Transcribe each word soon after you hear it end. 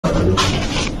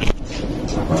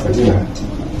Pwede na.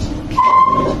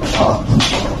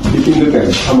 Ipindutin.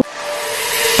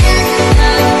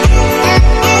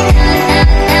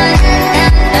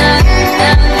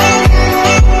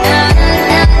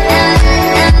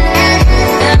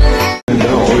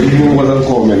 Yung walang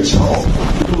comment siya.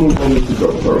 Yung comment ni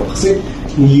Doctor. Kasi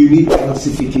you need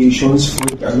classifications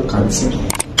for cancer.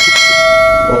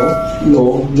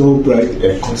 No bright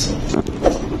echoes.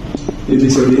 Ibig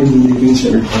sabihin, hindi rin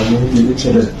siya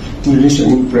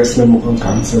impressed na mukhang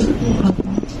cancer.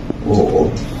 Oo.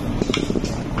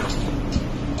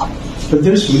 But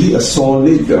there's really a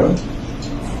solid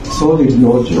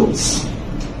nodules.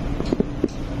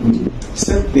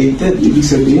 Septated, ibig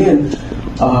sabihin,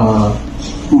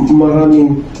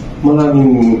 maraming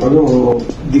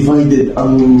divided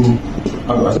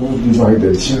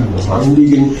divided siya.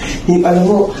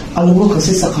 Alam mo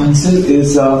kasi sa cancer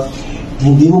is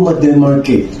hindi mo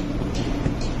ma-demarcate.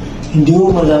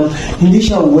 Hindi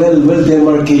siya well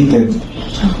demarcated.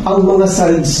 Ang mga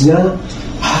sides niya,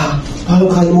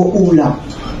 parang kaya mo ulap.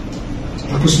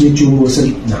 Tapos may tumor sa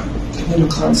gitna. Kaya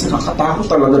ng cancer, nakatakot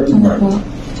talaga tingnan.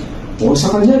 O sa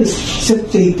kanya is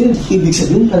septated. Ibig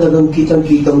sabihin talagang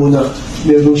kitang-kita mo na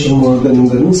meron siyang mga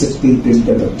ganun-ganun septated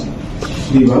talaga.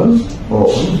 Di ba?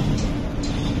 Oo.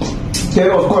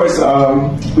 Pero of course,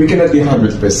 we cannot be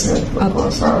 100%. Of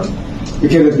course, we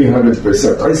cannot be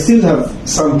 100%. I still have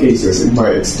some cases in my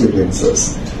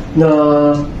experiences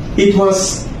na it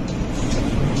was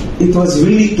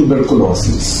really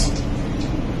tuberculosis.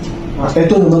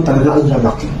 Ito naman talaga ang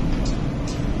lalaki.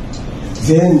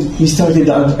 Then, he started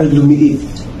lumiit.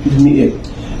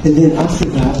 And then after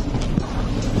that,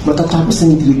 matatapos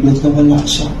ng treatment, nawala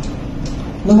siya.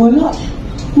 Nawala.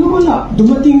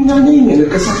 Dumating na niya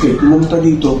nagkasakit, pumunta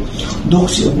dito, Dok,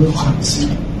 si cancer.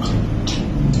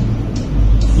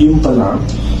 Yung pala,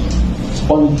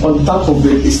 on top of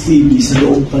it is TB sa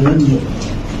loob pala niya.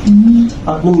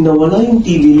 At nung nawala yung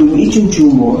TB, lumiit yung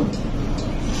tumor,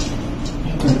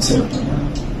 may cancer pala.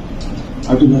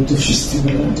 I do not know if she's still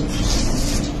alive.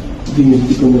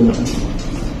 Hindi ko na nakita.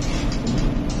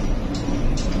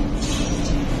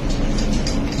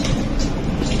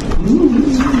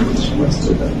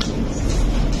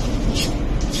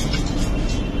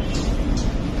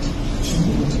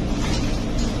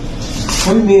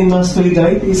 May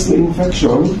mastoiditis, may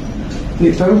infection,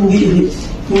 pero hindi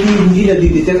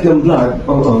na-detect ng blood.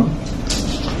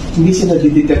 Hindi siya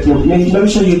na-detect ng... Meron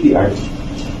siya UTI.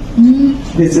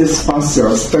 This is past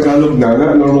cells. Tagalog na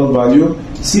normal value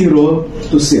 0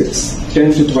 to 6,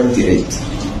 10 to 28.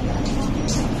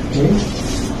 Okay?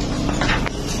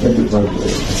 10 to 28.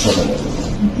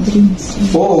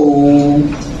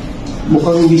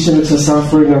 Mukhang hindi siya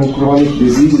nagsasuffer ng chronic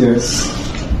diseases.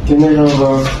 Can I have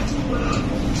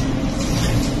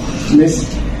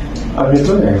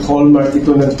hallmark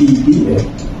ito ng TB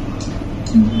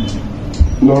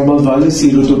Normal value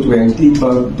 0 to 20.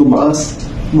 Pag tumaas,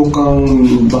 mukhang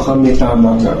baka may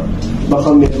tama nga.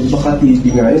 Baka TB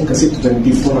nga yun kasi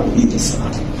 24 ang iisa.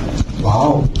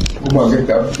 Wow!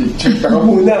 Umaganda ang picture. Taka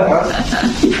muna, ha?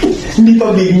 Hindi pa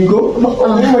bingo?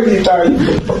 Mali tayo.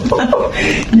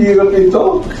 Hirap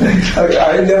ito.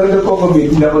 Hindi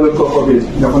ako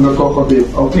nagkokobit.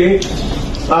 Okay?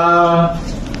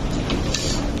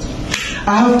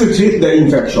 I have to treat the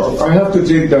infection. I have to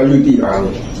treat the UTI.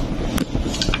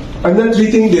 I'm not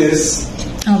treating this.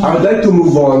 Okay. I'd like to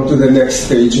move on to the next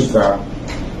stage of that.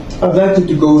 I'd like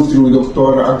to go through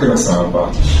Dr. Agrasaba.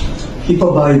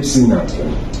 Ipabiopsy natin.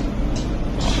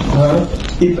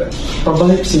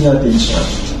 Ipabiopsy natin siya.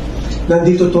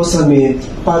 Nandito to sa may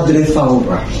Padre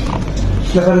Faura.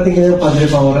 Nakarating ka ng Padre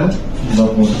Faura?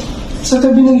 Sa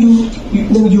tabi ng UP,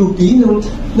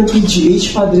 ng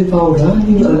PGH, Padre Faura,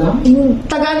 hindi mo alam?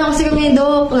 Taga-ano kasi kami,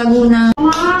 Dok, Laguna.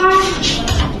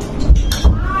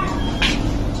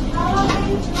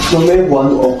 Mamaya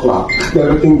 1 o'clock,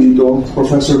 darating dito,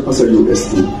 professor pa sa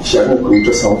UST. Siya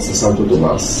nag-ultrasound sa Santo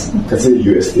Tomas. Kasi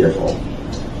UST ako.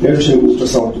 Meron siyang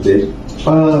ultrasound today.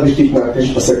 Pa-repeat natin,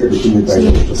 pa-second tayo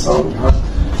ng ultrasound.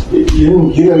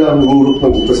 Yun na lang ang ngurot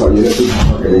ng ultrasound. Yun na ito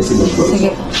magaling si Dr.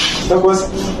 Sige. Tapos,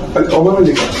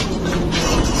 marali ka.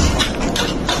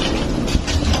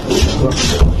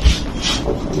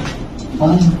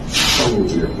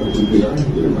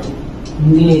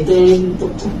 Hindi, ito yung ito.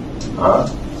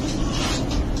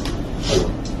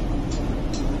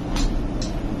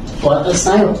 Waters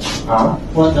tayo.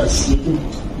 Waters.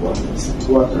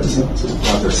 Waters.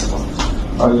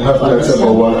 I'll have that sa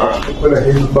bawang. Wala,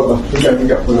 hindi ba ba?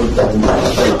 Higa ko ng tayo na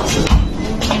tayo.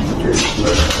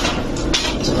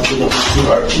 Tsaka ito na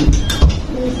CRP.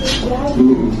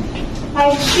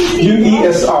 Yung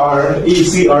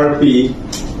ECRP,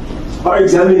 Our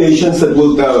examinations that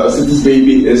will tell us if this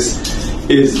baby is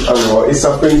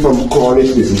suffering from chronic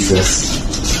diseases.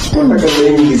 Matagal na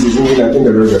yung disease, hindi natin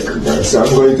na-recognize. So I'm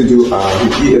going to do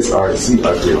ESR,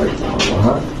 CRT right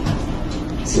now.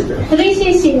 Sige. Ano yung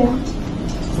CC?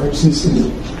 5cc.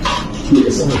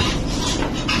 ESR.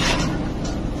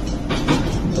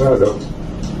 Ano?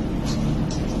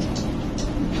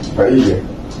 Paige.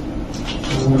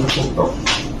 Ano na napuntok?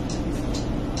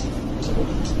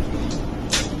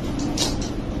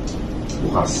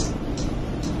 Bukas.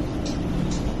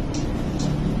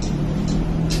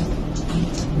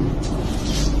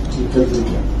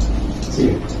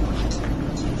 Sige.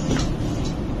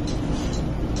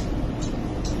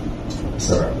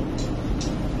 Sarap.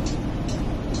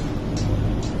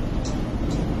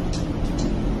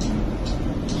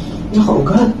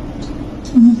 Nakaugat.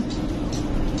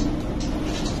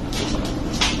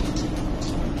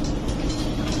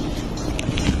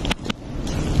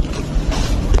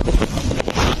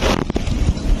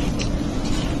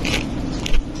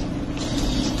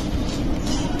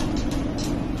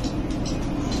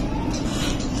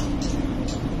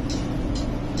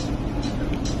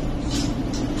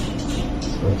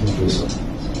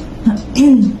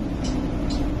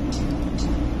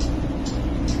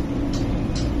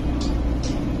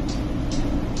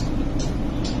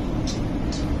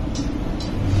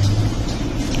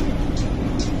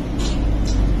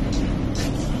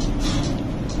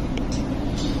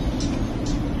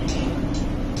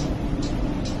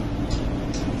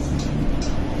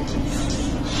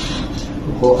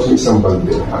 Kukuha kami isang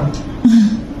balde, ha?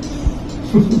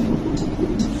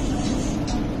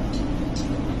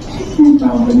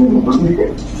 Tama ka niyo, balde.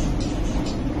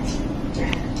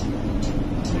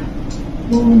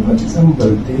 Ba't isang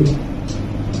balde?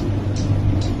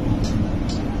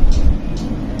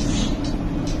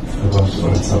 I want to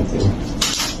learn something.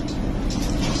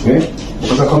 Okay?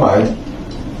 Bukas ang kamay.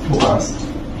 Bukas.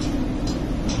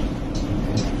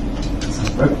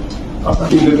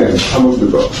 In the 10, how much to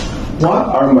go?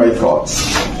 What are my thoughts?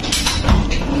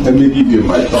 Let me give you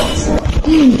my thoughts.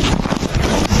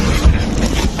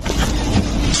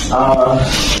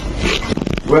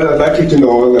 Well, I'd like you to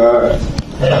know that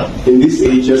in this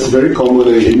age, it's very common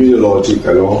in immunologic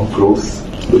growth,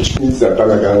 which means that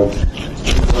talagang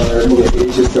mga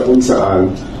ages na kung saan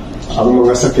ang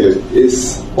mga sakit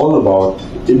is all about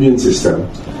immune system.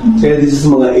 Kaya this is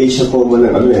mga age na common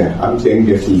ng ang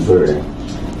dengue fever.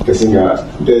 Kasi nga,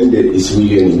 dengue is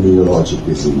really an immunologic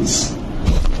disease.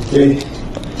 Okay?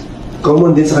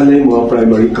 Common din sa kanila yung mga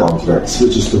primary complex,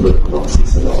 which is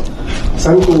tuberculosis.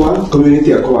 Saan kuha?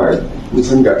 Community acquired.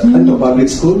 Minsan ka, public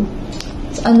school?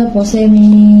 Ano po,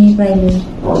 semi-private.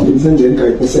 Minsan din,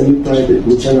 kahit na semi-private,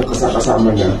 minsan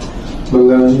nakasama na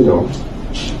mga,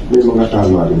 may mga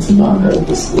tama rin sa bagay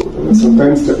sa school.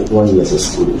 Sometimes nakukuha nila sa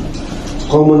school.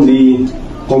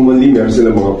 Commonly, meron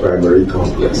sila mga primary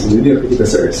complex. Hindi nakikita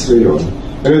sa x-ray yun.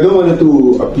 And I don't want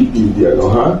to PPD,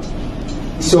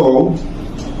 So,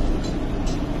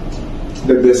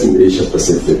 the best in Asia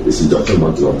Pacific is Dr.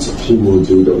 Maglonso. He will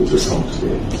do the ultrasound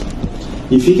today.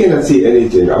 If he cannot see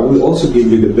anything, I will also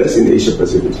give you the best in Asia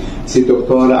Pacific. Si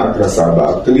Dr.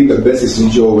 Agrasaba. Actually, the best is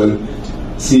si Joel.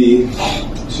 Si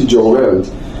Joel.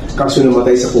 Kaso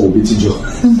namatay sa COVID si Joel.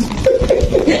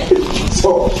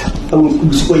 So, ang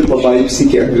gusto ko ipabiopsy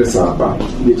kay Agrasaba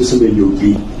dito sa may UP.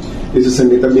 Dito sa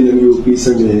may tabi ng UP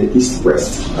sa may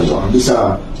East-West. Doon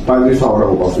sa Padre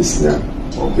Faurang office niya.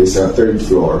 Okay, sa 3rd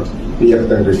floor. Iyak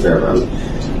ng referral.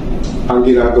 Ang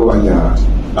ginagawa niya,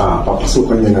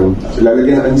 papasukan niya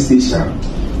lalagyan ng anesthesia,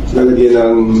 lalagyan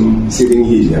ng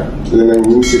siringhilya,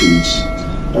 lalagyan ng syringe,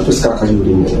 tapos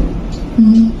kakayurin niya yun.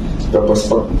 Tapos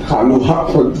pag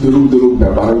durug-durug na,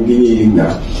 parang giniling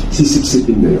na,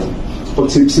 sisipsipin na yun. Pag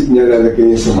sipsip niya,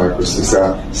 lalagyan niya sa microscope, sa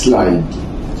slide,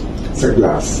 sa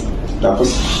glass. Tapos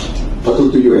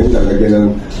patutuyuin, lalagyan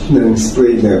ng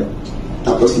spray net.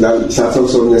 Tapos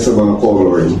sasawsaw niya sa mga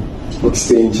coloring.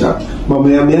 Mag-stain siya.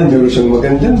 Mamaya-maya, meron siyang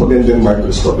magandang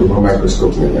microscope, yung mga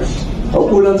microscope niya.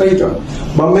 Paupo lang kayo doon.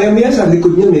 Mamaya-maya, sa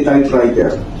likod niya may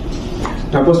typewriter.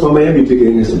 Tapos mamaya,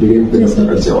 bibigay niya ng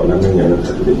pinapakasyon lang niya ng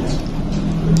katuloy niya.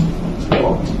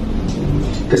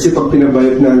 Kasi pag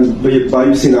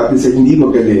pinabiopsy natin sa hindi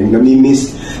magaling,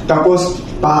 namimiss, tapos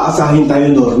paaasahin tayo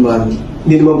normal,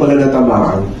 hindi naman pala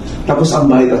natamaan, tapos ang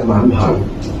bahit at mahal.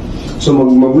 So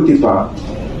mabuti pa,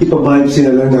 ipabiopsy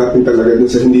na lang natin talaga dun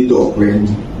sa hindi dooklen.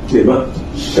 Diba?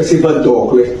 Kasi ba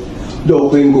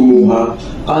dooklen kumuha,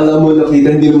 alam mo nakita,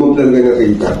 hindi naman talaga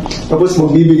nakita. Tapos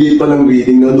magbibigay pa ng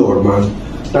reading na normal.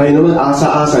 Tayo naman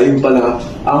asa-asa, yung pala,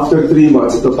 after 3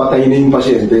 months, ito patay na yung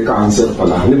pasyente, cancer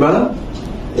pala. Di ba?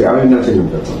 Kaya ayaw natin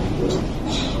yung gato.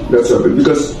 That's okay.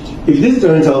 Because if this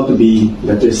turns out to be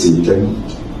letter C, then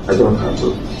I don't have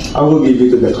to. I will give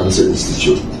you to the Cancer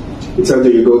Institute. It's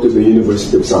either you go to the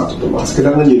University of Santo Tomas.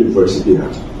 Kailangan university na.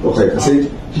 Okay, kasi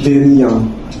very young.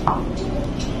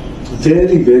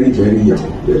 Very, very, very young.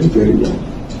 Very, very young.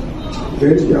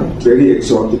 Very young. Very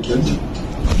exotic yan.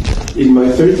 In my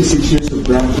 36 years of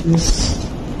practice,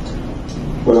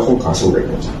 wala akong kasong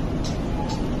ganyan.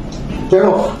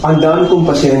 Pero, ang dami kong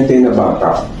pasyente na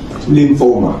bata,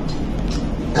 lymphoma.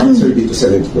 Cancer dito sa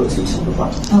lymph nodes sa baba.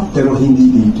 Pero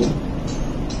hindi dito.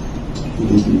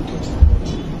 Hindi dito.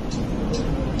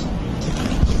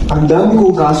 Ang dami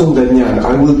kong kasong ganyan,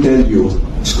 I will tell you,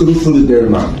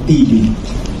 scleroderma, TB.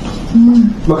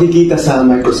 Makikita sa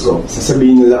microscope,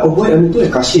 sasabihin nila, oh boy, ano ito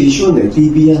causation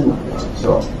TB yan.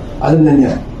 So, alam na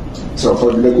niya. So,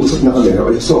 pag nag-usap na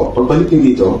kami, so, pagbalik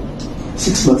niyo dito,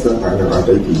 6 months lang tayo ng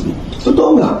anti-TB.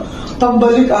 Totoo nga,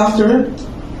 pagbalik after,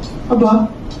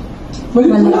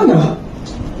 balik wala na.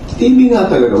 TB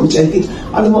nga talaga, which I think,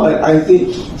 alam mo, I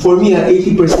think, for me,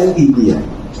 80% TB yan.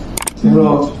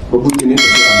 Pero, mabuti nito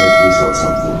kasi I might miss out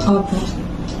something. Okay.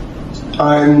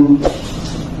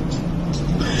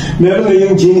 Meron na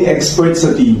yung gene expert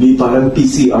sa TB, parang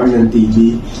PCR ng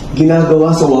TB. Ginagawa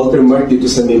sa watermark dito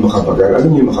sa may Makapagal.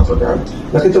 Ano yung Makapagal?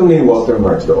 Nakita mo na yung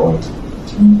watermark doon.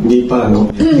 Hindi pa, no?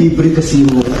 Libre kasi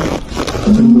yung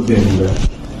November.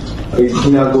 Ay,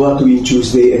 ginagawa tuwing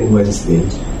Tuesday and Wednesday.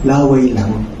 Laway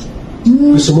lang.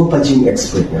 Gusto mo pa gene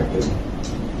expert natin?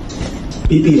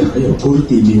 Pipila kayo, puro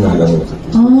TB nga lang.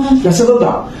 Nasa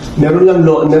baba, meron lang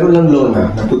lona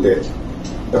na puti.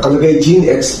 Nakalagay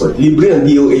gene expert. Libre ang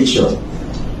DOH yun.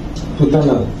 Puta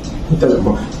lang.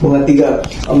 Ang mga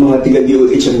tiga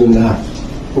DOH ang doon lahat.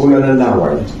 Puna ng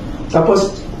laway. Tapos,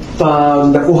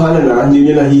 pag nakuha na, hindi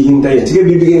nyo nahihintayin. Sige,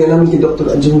 bibigyan na namin kay Dr.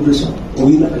 Anjong Bresson.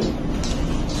 Uwi na kayo.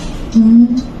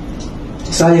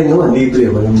 Sayang naman,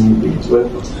 libre. Walang libre.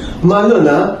 Malo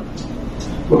na,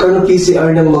 magkano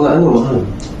PCR ng mga mahal?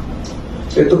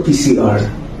 Ito PCR.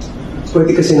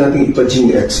 Pwede kasi natin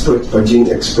ipa-gene expert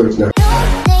na.